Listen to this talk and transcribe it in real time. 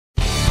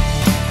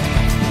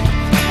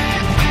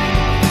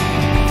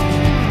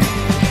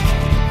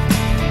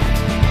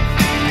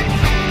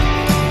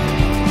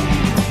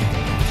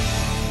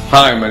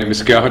Hi, my name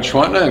is Gerhard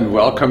Schwanner and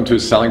welcome to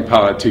Selling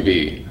Power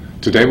TV.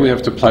 Today we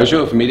have the pleasure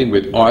of meeting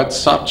with Art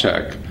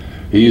Sobzack.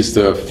 He is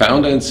the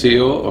founder and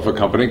CEO of a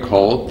company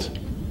called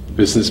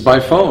Business by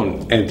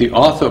Phone and the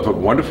author of a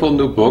wonderful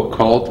new book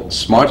called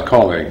Smart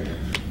Calling.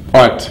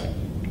 Art,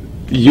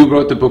 you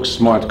wrote the book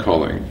Smart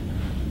Calling.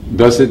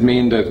 Does it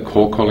mean that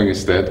cold calling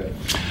is dead?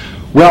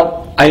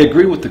 Well, I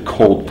agree with the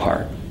cold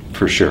part,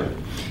 for sure.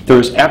 There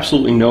is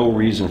absolutely no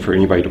reason for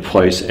anybody to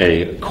place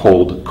a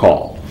cold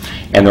call.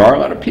 And there are a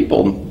lot of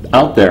people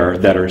out there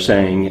that are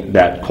saying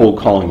that cold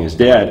calling is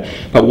dead,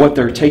 but what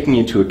they're taking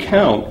into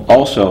account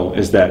also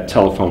is that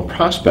telephone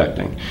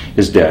prospecting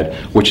is dead,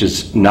 which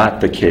is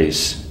not the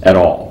case at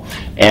all.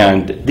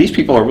 And these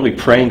people are really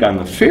preying on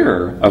the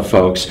fear of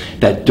folks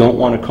that don't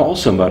want to call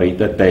somebody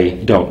that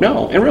they don't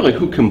know. And really,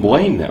 who can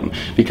blame them?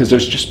 Because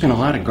there's just been a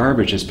lot of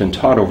garbage that's been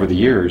taught over the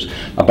years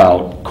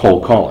about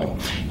cold calling.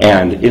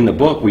 And in the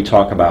book, we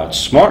talk about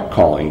smart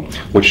calling,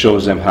 which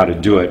shows them how to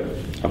do it,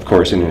 of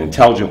course, in an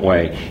intelligent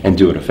way and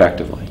do it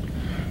effectively.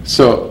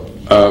 So,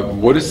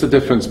 what is the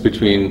difference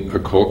between a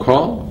cold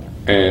call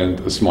and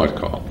a smart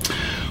call?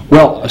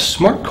 Well, a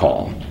smart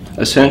call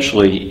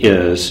essentially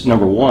is,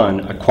 number one,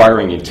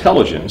 acquiring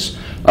intelligence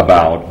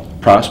about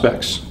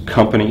prospects,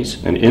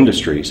 companies, and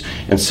industries,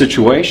 and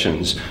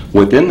situations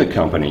within the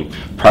company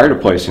prior to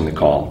placing the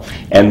call,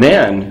 and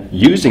then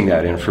using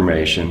that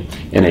information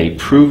in a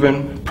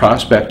proven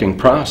prospecting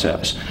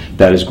process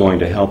that is going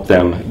to help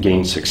them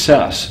gain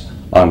success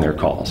on their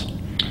calls.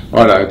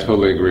 All right, I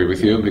totally agree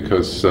with you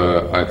because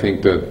I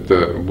think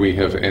that we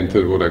have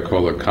entered what I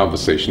call a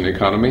conversation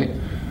economy,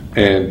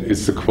 and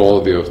it's the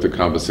quality of the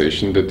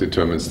conversation that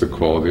determines the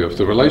quality of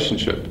the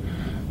relationship.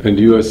 And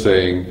you are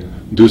saying,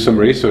 do some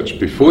research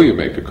before you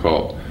make a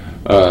call.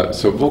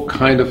 So what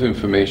kind of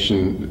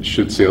information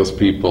should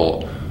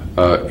salespeople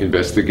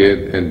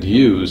investigate and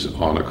use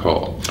on a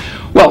call?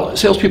 Well,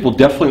 salespeople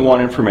definitely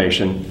want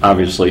information,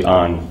 obviously,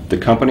 on the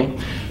company,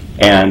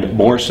 and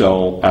more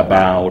so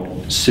about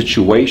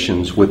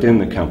situations within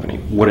the company.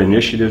 What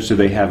initiatives do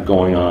they have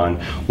going on?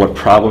 What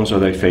problems are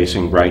they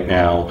facing right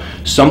now?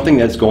 Something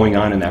that's going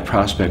on in that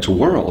prospect's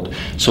world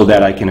so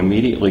that I can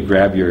immediately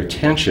grab your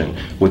attention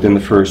within the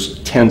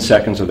first 10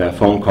 seconds of that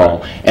phone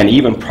call, and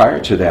even prior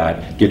to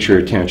that, get your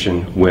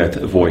attention with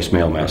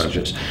voicemail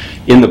messages.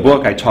 In the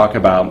book, I talk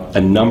about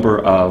a number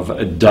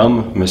of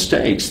dumb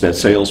mistakes that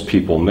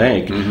salespeople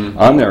make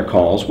on their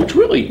calls, which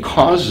really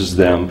causes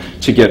them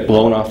to get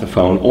blown off the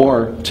phone or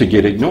to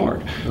get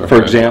ignored. Okay.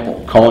 For example,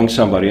 calling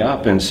somebody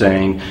up and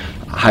saying,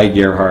 "Hi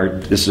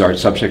Gerhard, this is Art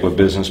Sobzack with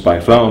Business by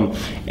Phone,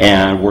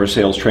 and we're a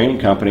sales training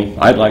company.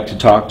 I'd like to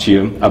talk to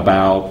you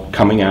about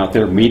coming out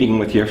there, meeting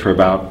with you for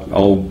about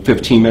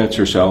 15 minutes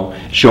or so,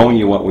 showing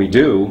you what we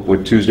do.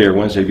 Would Tuesday or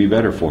Wednesday be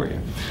better for you?"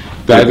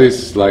 That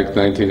is like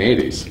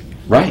 1980s.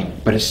 Right,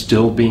 but it's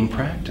still being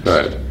practiced.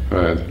 Right,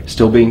 right.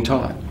 Still being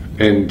taught.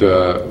 And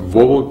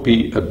what would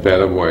be a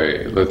better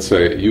way? Let's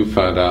say you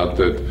found out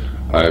that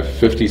I have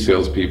 50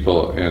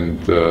 salespeople and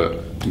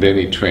they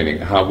need training.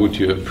 How would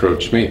you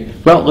approach me?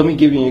 Well, let me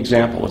give you an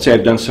example. Let's say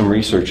I've done some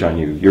research on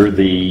you. You're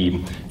the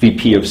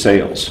VP of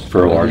sales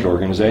for a large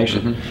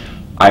organization.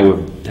 I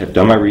would have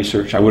done my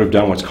research. I would have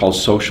done what's called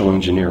social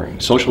engineering.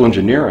 Social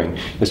engineering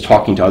is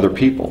talking to other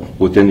people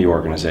within the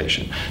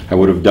organization. I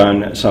would have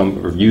done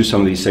some, or used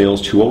some of these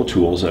sales 2.0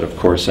 tools that, of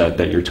course,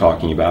 that you're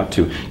talking about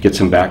to get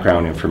some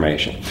background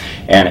information.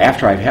 And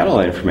after I've had all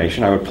that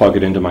information, I would plug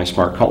it into my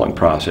smart calling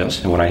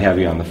process. And when I have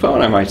you on the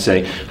phone, I might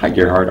say, "Hi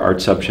Gerhard, Art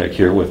Sobzack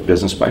here with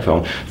Business by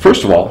Phone.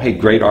 First of all, hey,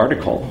 great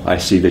article I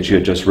see that you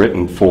had just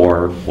written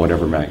for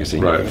whatever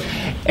magazine." Right.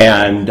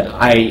 And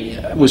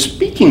I was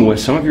speaking with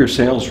some of your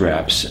sales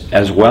reps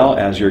as well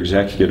as your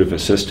executive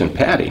assistant,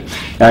 Patty.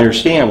 And I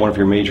understand one of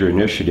your major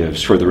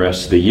initiatives for the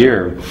rest of the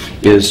year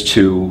is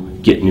to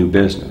get new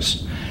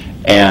business.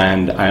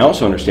 And I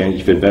also understand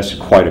you've invested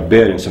quite a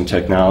bit in some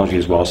technology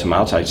as well as some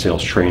outside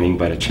sales training,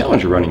 but a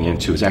challenge you're running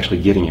into is actually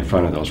getting in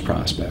front of those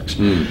prospects.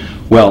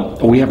 Well,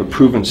 we have a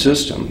proven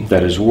system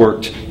that has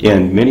worked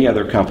in many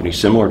other companies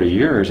similar to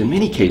yours, in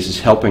many cases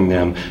helping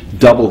them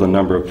double the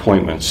number of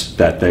appointments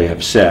that they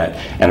have set,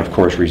 and of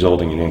course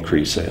resulting in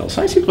increased sales.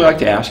 I simply like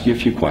to ask you a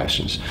few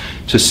questions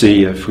to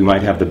see if we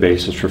might have the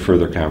basis for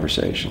further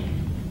conversation.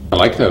 I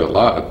like that a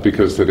lot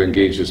because that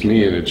engages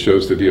me and it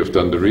shows that you have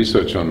done the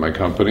research on my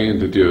company and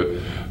that you're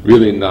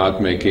really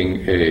not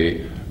making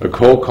a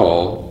cold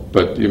call,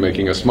 but you're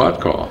making a smart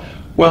call.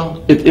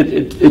 Well,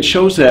 it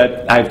shows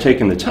that I've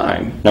taken the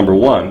time, number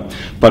one,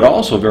 but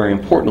also very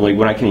importantly,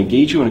 when I can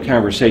engage you in a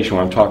conversation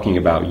where I'm talking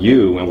about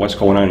you and what's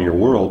going on in your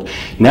world,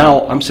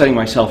 now I'm setting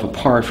myself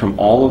apart from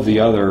all of the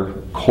other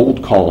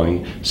cold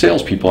calling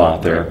salespeople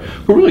out there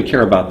who really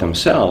care about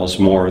themselves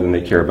more than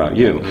they care about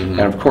you.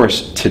 And of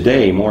course,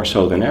 today, more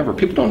so than ever,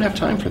 people don't have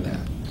time for that.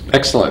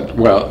 Excellent.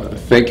 Well,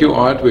 thank you,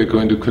 Art. We're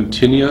going to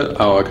continue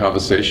our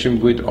conversation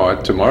with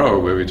Art tomorrow,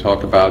 where we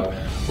talk about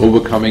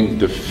overcoming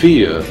the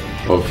fear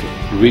of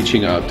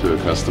reaching out to a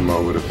customer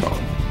over the phone.